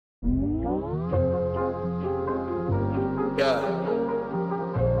Yeah.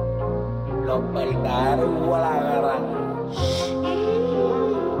 Los verdaderos igual agarran.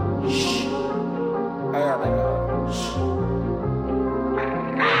 Cállate, cabrón.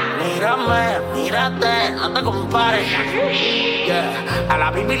 Mírame, mírate, no te compares. Yeah. A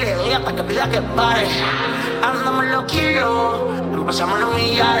la pipi le doy hasta que pida que pare. Andamos los kilos, empezamos los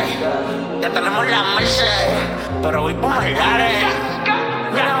millares. Ya tenemos la Mercedes, pero voy por Mercares.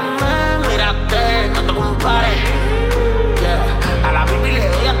 Mírame, mírate, no te compares. Yeah. A la pipi le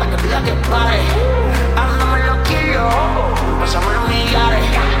doy hasta que pida que pare. Andamos los kilos, empezamos los millares.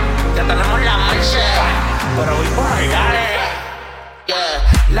 Ya tenemos la Mercedes, pero voy por Mercares.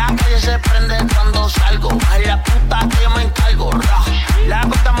 Yeah. La calle se prende cuando salgo. Ay, la puta que yo me encargo. La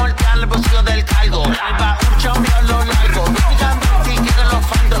puta mortal en el bolsillo del cargo. Alba, un champion lo largo. Fíjate que quieren los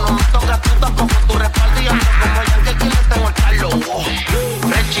faldos. No me toca tú tampoco tu respaldo. Y ando como ya que aquí le tengo el carlo.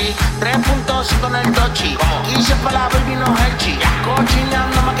 Frechi, 3.5 en el Dochi. 15 para la baby, no Herchi.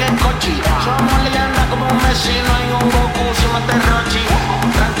 Cochineando más que cochi. Somos leyendas como Messi. No hay un Goku si mate Rochi.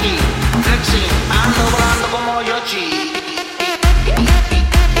 Tranqui, flexi, ando volando como Yoshi.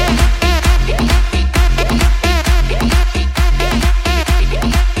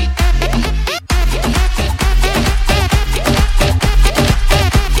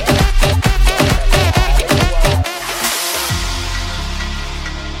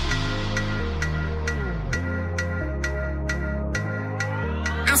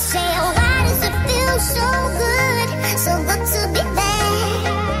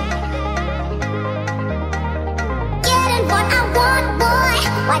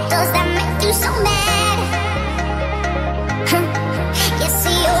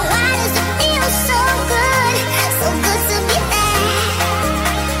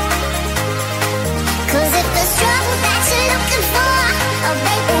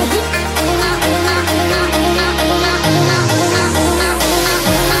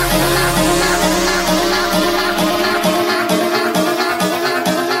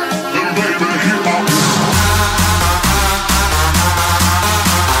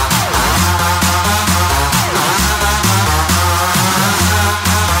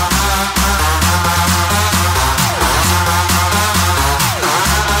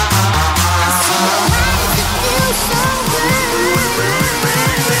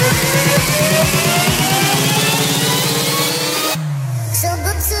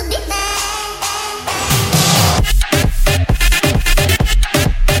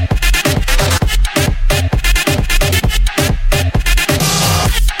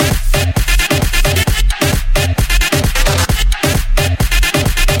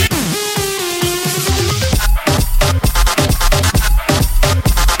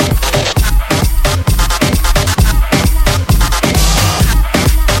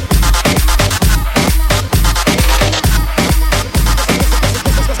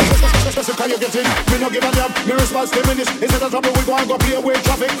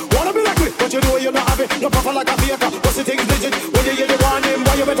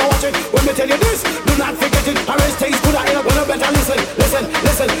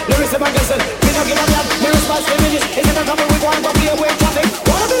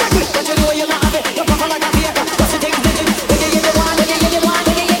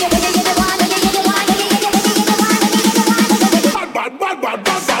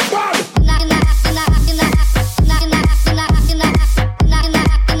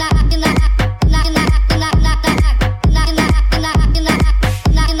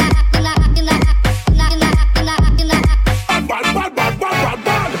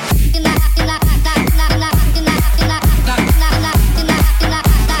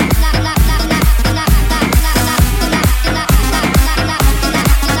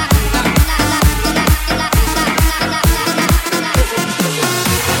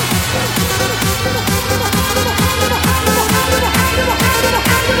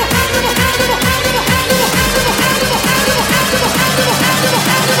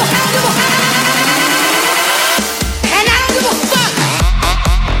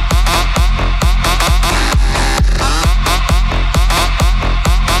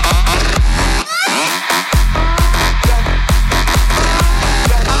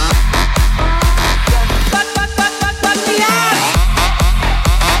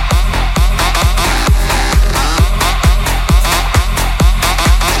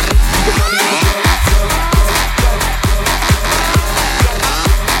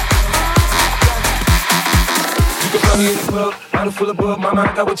 me in the club, bottle full of bug. Mama,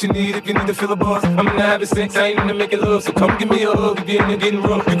 I got what you need if you need to fill a buzz. I'm in the having sex, I ain't in the making love. So come give me a hug if you're in the getting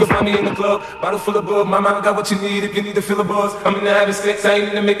rough. You can find me in the club, bottle full of bug. Mama, I got what you need if you need to fill a buzz. I'm in the having sex, I ain't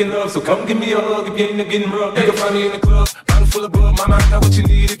in the making love. So come give me a hug if you're in the getting rough. You can find me in the club, bottle full of bug. Mama, I got what you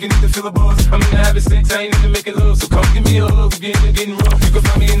need if you need to fill a buzz. I'm in the having sex, I ain't in the making love. So come give me a hug if you're in the getting rough. You can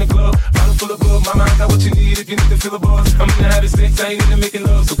find me in the club, bottle full of bug. Mama, I got what you need if you need to fill a buzz. I'm in the having sex, I ain't in the making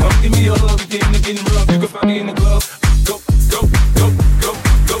love. So come give me a hug if you're in the getting rough. You can find me in the club. Go, go, go, go,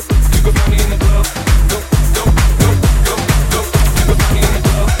 go. You can find me in the club. Go, go, go, go, go. You can find me in the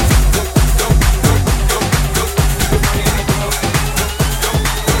club. Go, go, go, go, go. You can find me in the club. Go, go,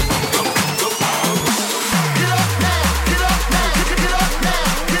 go, go, go. Get up now, get up now, get up now,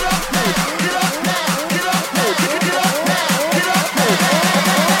 get up now, get up now, get up now, get up now, get up now.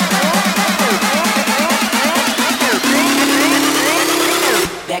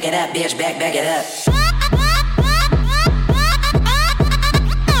 Back it up, bitch, back it up.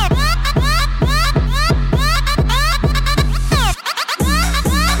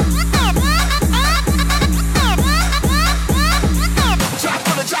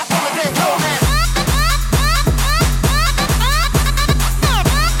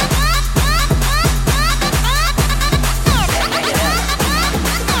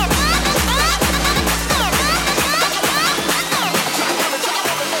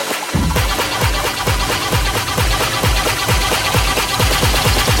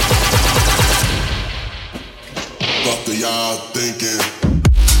 Y'all thinking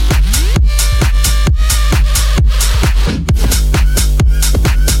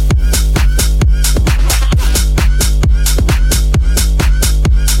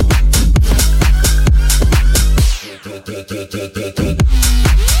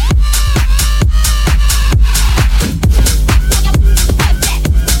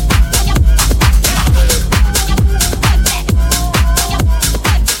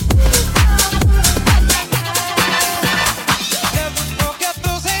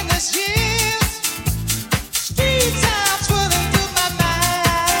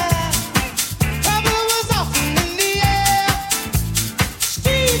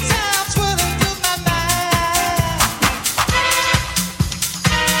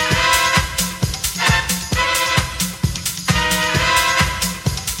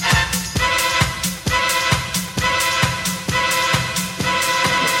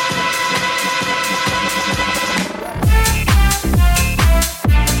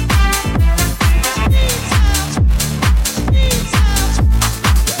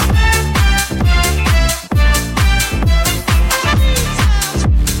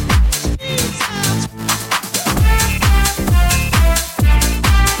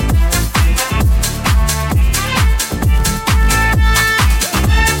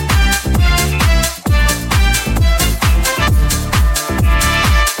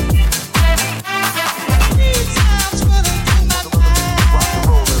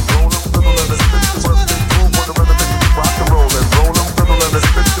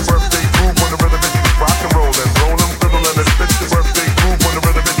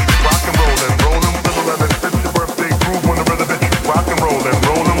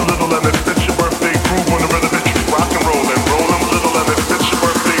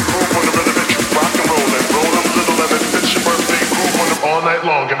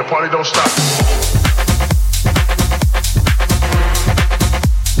party don't stop.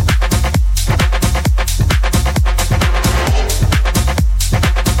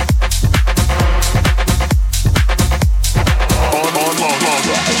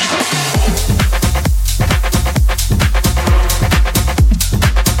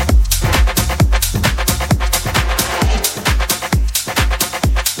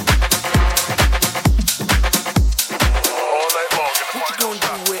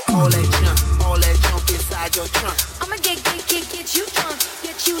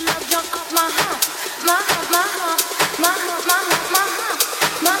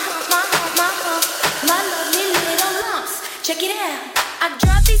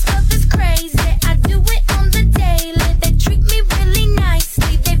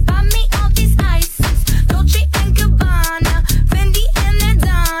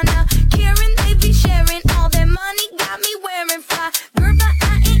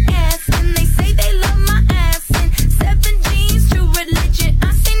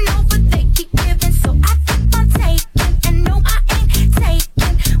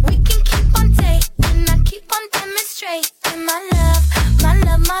 My love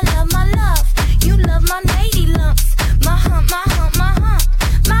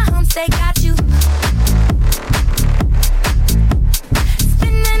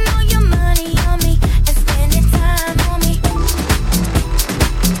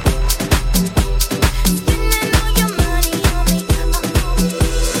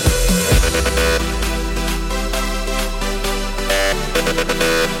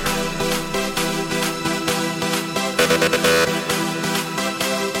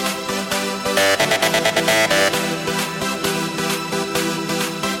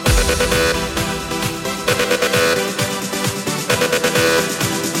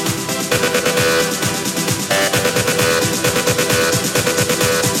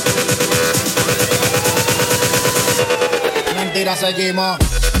Mentira, seguimos.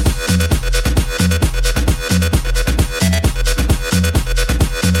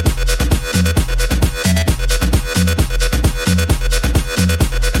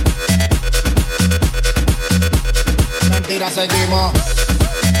 Mentira, seguimos.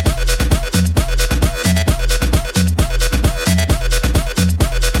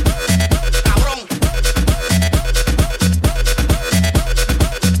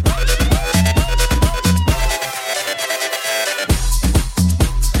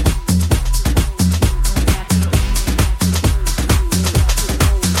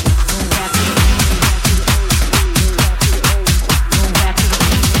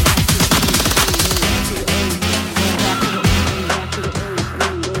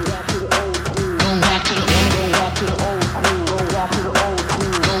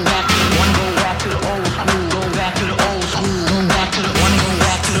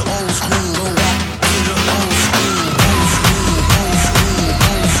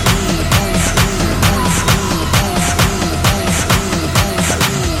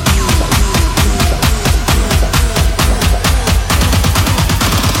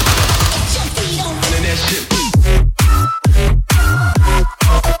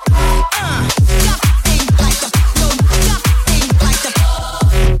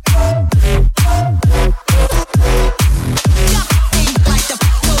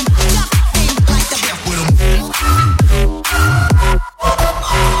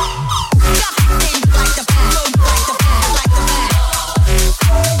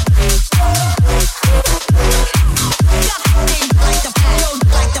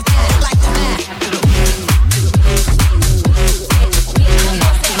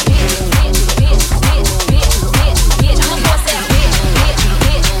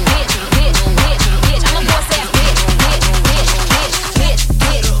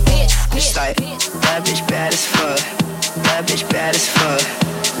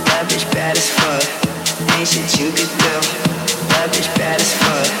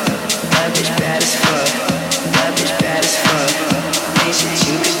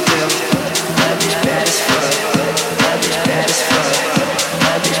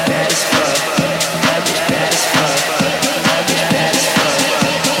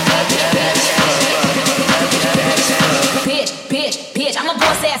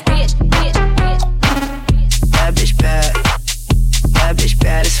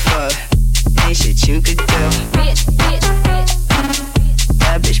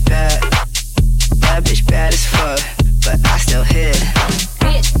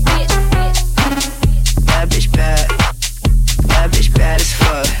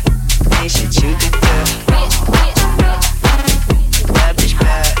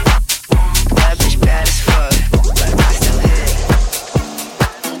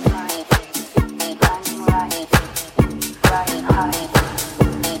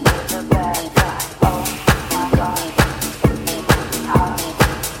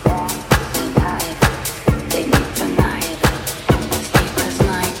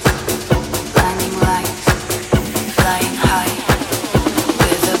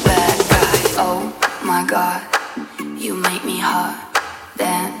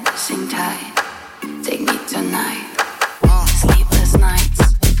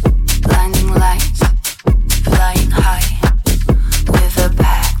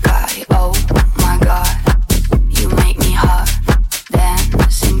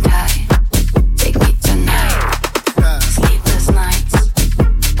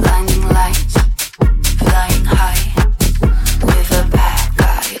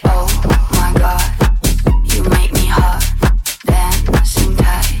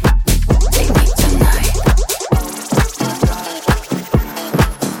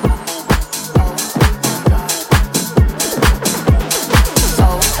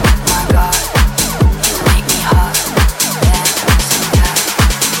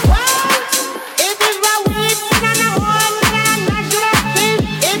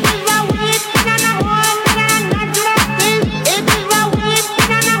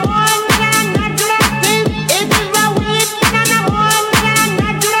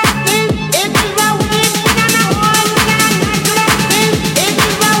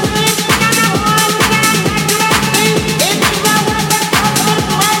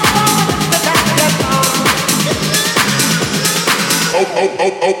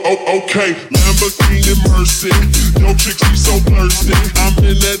 Okay, Lamborghini Mercy. Yo, chick, she so thirsty. I'm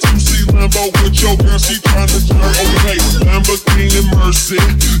in that 2C Lambo with your girl, she tryna jerk. Okay, Lamborghini Mercy.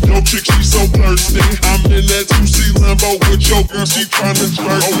 Yo, chick, she so thirsty. I'm in that 2C Lambo with your girl, she tryna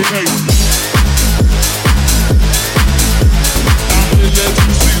jerk. Okay. I'm in that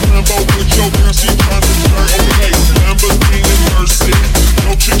 2C Lambo with your girl, she tryna jerk. Okay, Lamborghini Mercy.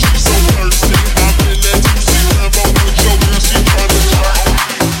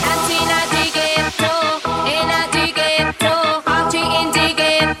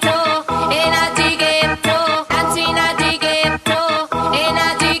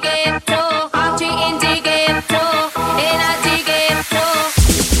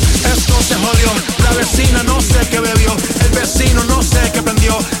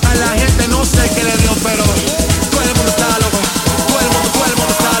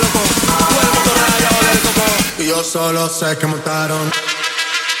 solo sé que montaron.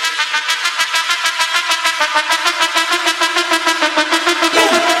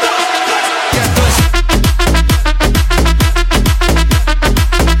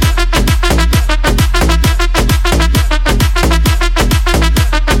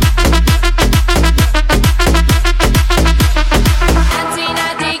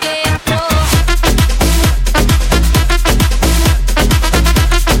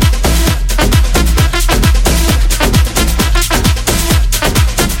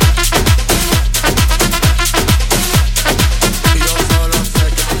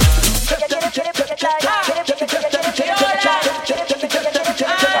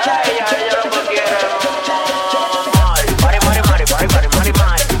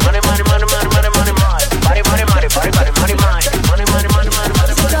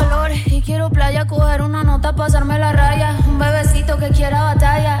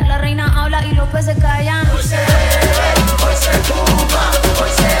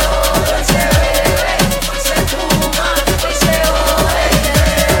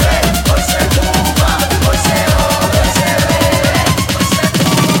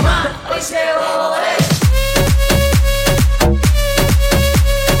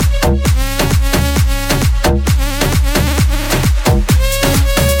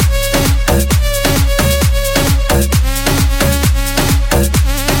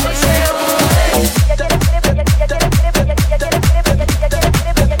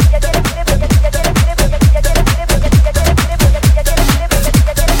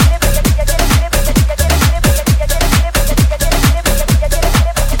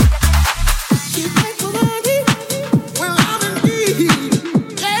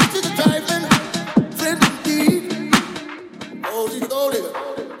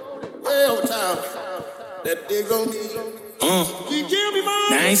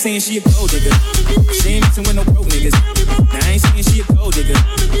 She a gold digger. She ain't messing with no broke niggas. Now I ain't saying she a gold digger.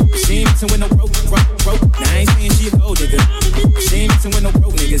 She ain't messing with no broke. Now I ain't saying she a gold digger. She ain't messing with no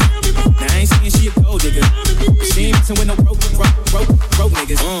broke niggas. Now I ain't saying she a gold digger. She ain't messing with no broke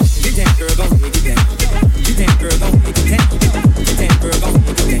niggas. Get that girl, gon' get that. Get that girl, gon' get that. Get that girl, gon'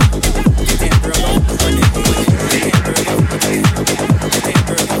 get that. Get that girl, gon' run it. Get that girl, gon' get that. Get that girl, gon' get that. Get that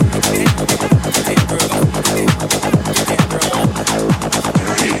girl, gon' get that. Get that girl, gon' get that.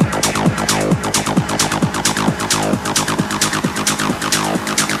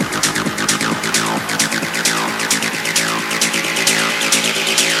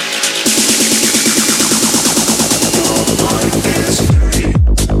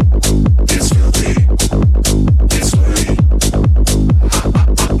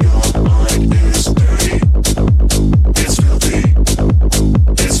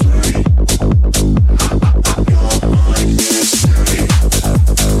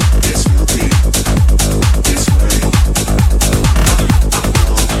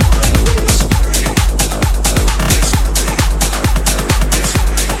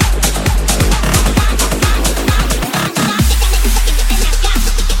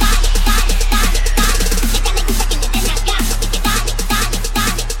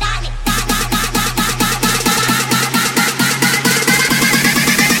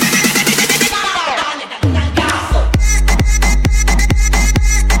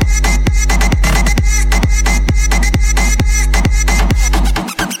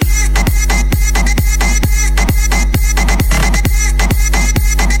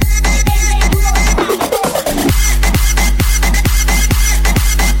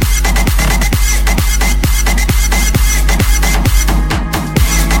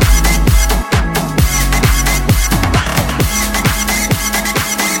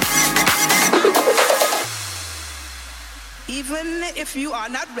 if you are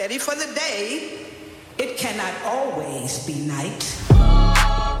not ready for the day, it cannot always be night.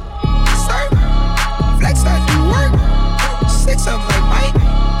 Sir, flex as you work, 6 up like Mike,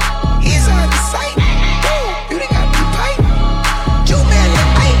 he's on the sight. You done got me pipe, Joe man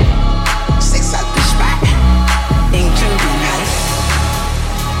like Mike, 6 up the spot, including night.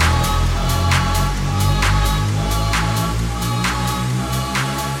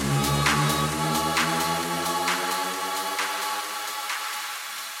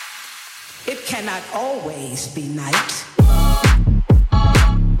 It cannot always be night.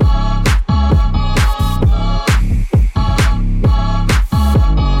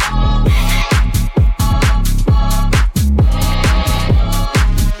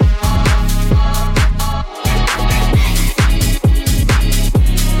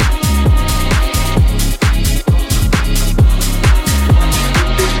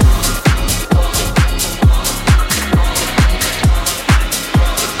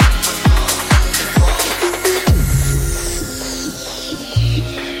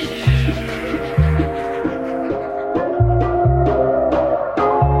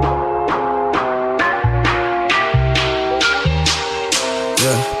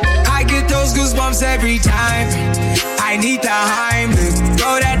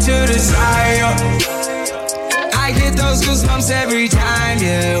 I get those goosebumps every time,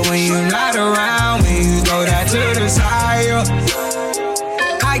 yeah. When you're not around, when you throw that to the side, yeah.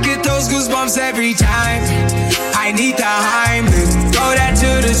 I get those goosebumps every time. I need the Heimlich, throw that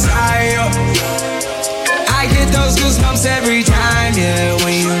to the side, yeah. I get those goosebumps every time, yeah.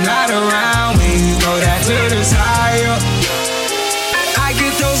 When you're not around, when you throw that to the side, yeah. I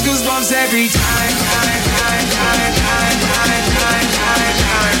get those goosebumps every time.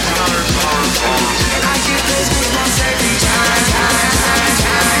 I get those goosebumps every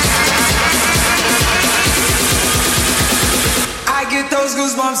time. I get those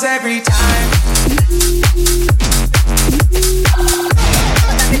goosebumps every time.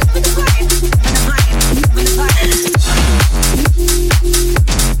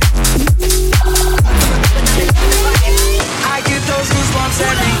 I get those goosebumps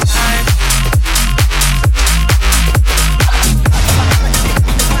every time.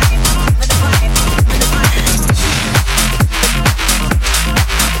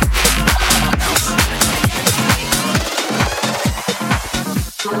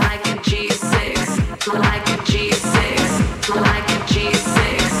 Like a G6, like a G6, like a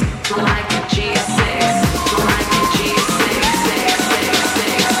G6, like a G6, like a G6.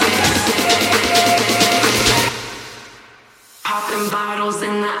 Popping bottles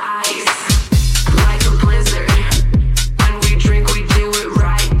in the ice, like a blizzard. When we drink, we do it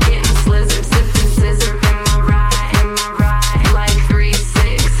right. Getting slizzard, sipping scissor. Am I right? Like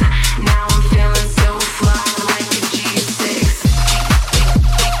 3-6. Now I'm feeling so fly, like a G6.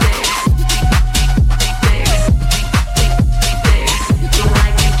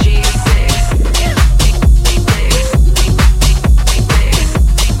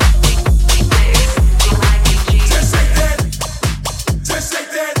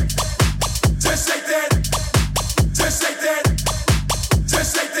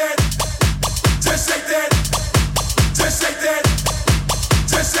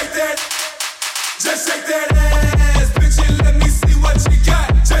 Just shake that ass, bitch, and let me see what you got.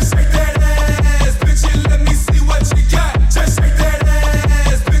 Just shake that ass, bitch, and let me see what you got. Just shake that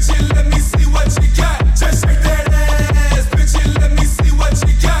ass, bitch, and let me see what you got. Just shake that ass, bitch, and let me see what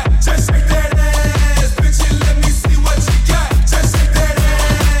you got. Just shake that ass, bitch, and let me see what you got. Just shake that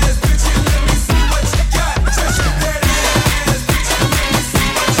ass, bitch, and let me see what you got. Just shake that ass, bitch, and let me see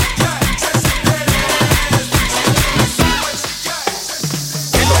what you got. Just shake that ass, bitch, and let me see what you got.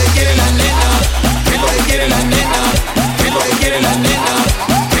 Get it on it now. Get it on it now. Get it on it now.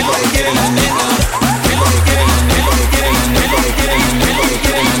 Get it on it now.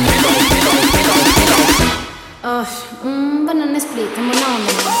 Banana split, come on.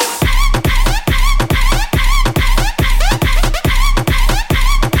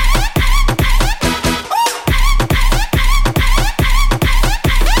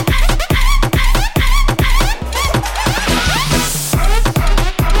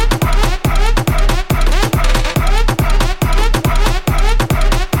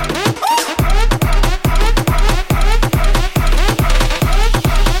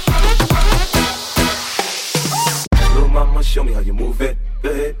 Show me how you move it. Go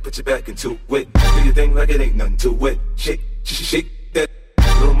ahead, put your back into it. Do your thing like it ain't nothing to it. Shake that.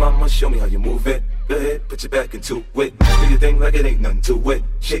 Little mama, show me how you move it. Go ahead, put your back into it. Do your thing like it ain't nothing to it.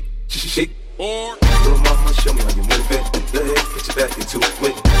 Shake. Little mama, show me how you move it. Go ahead, put your back into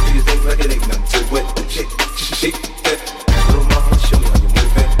it. Do your thing like it ain't nothing to it. Shake that. Little mama, show me how you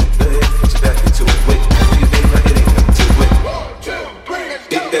move it. Go ahead, put your back into it. Do your thing like it ain't nothing to it.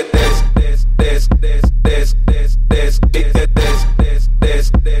 Get that ass. Get that ass. Show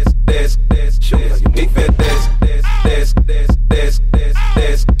me how you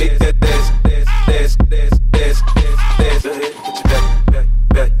move that ass. Get that ass.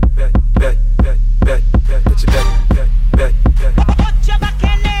 Go ahead, put your back. Put your back.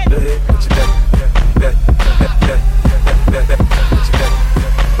 Go ahead, put your back.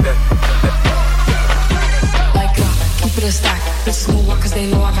 Like keep it a stack. Bitches move on 'cause they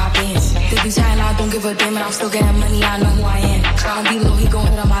know I got bands. They be chatting, I don't give a damn, and I'm still getting money. I know who I am. Tryna be low, he gon'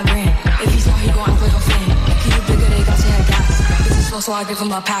 hit on my gram. If he's not, he gon' act like a fan. Keep you bigger, they got your head gas. Bitches slow, so I give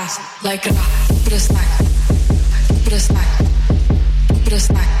him a pass. Like keep it a stack. Keep it a stack. Keep it a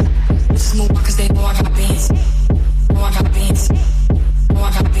stack. Bitches move on 'cause they know I got bands. Know I got bands. Know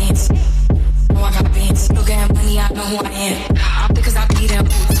I got bands. Know I got bands. Still getting money, I know who I am. I'm thick 'cause I be them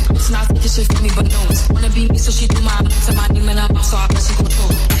boots. It's not taking shit from me, but knows. Wanna be me, so she do my moves. And my name in up, so I bet she gon' throw.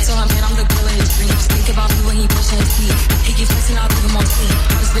 Tell him, man, I'm the girl in his dreams. Think about me when he brushing his teeth. He keep flexing, I'll leave him on scene.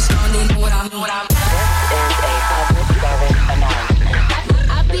 This bitch gone, they know what I mean.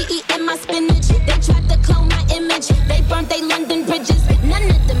 I be eating my spinach. They tried to clone my image. They burnt they London bridges. None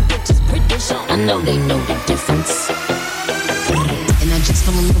of them bitches pretty. know they know the difference. And I just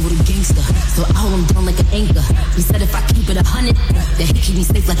fell in love with a gangster, so I hold him down like an anchor. He said if I keep it 100, then he keep me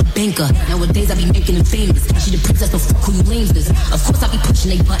safe like a banker. Nowadays I be making him famous. She the princess, but fuck who you lames is. Of course I be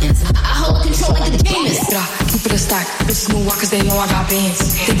pushing they buttons. I hold control like the game is. Keep it a stack, bitches move walk cause they know I got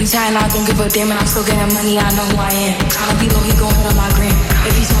bands. They be trying, I don't give a damn, and I'm still getting money, I know who I am. Tryna be low, he gon' hit on my gram.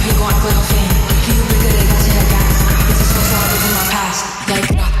 If he's smart, he gon' act like a fan. Keep you bigger, they got you that gas. Bitches so far, I live in my past. Like,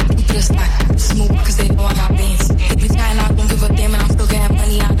 keep it a stack, bitches move walk cause they know I got bands. They be trying, I don't give a damn, and I'm still getting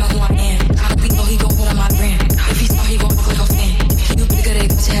money, I know who I am. Tryna be low, he gon' hit on my gram. If he's smart, he gon' act like a fan. Keep you bigger, they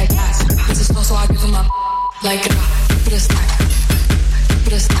got you that gas. Bitches slow, so I give him up. Like, keep it a stack, keep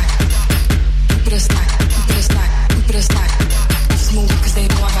it a stack, keep it a stack, keep it a stack, keep it a stack. Smooth cause they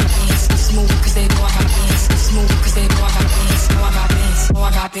know I got bands. Smooth cause they know I got bands. Smooth cause they know I got bands. Know I got bands. Know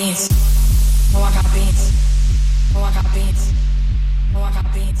I got bands. Know I got bands. Know I got bands. Know I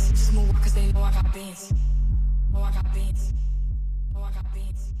got bands. Smooth cause they know I got bands. Know I got bands. Know I got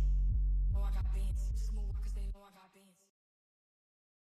bands. Know I got bands. Smooth cause they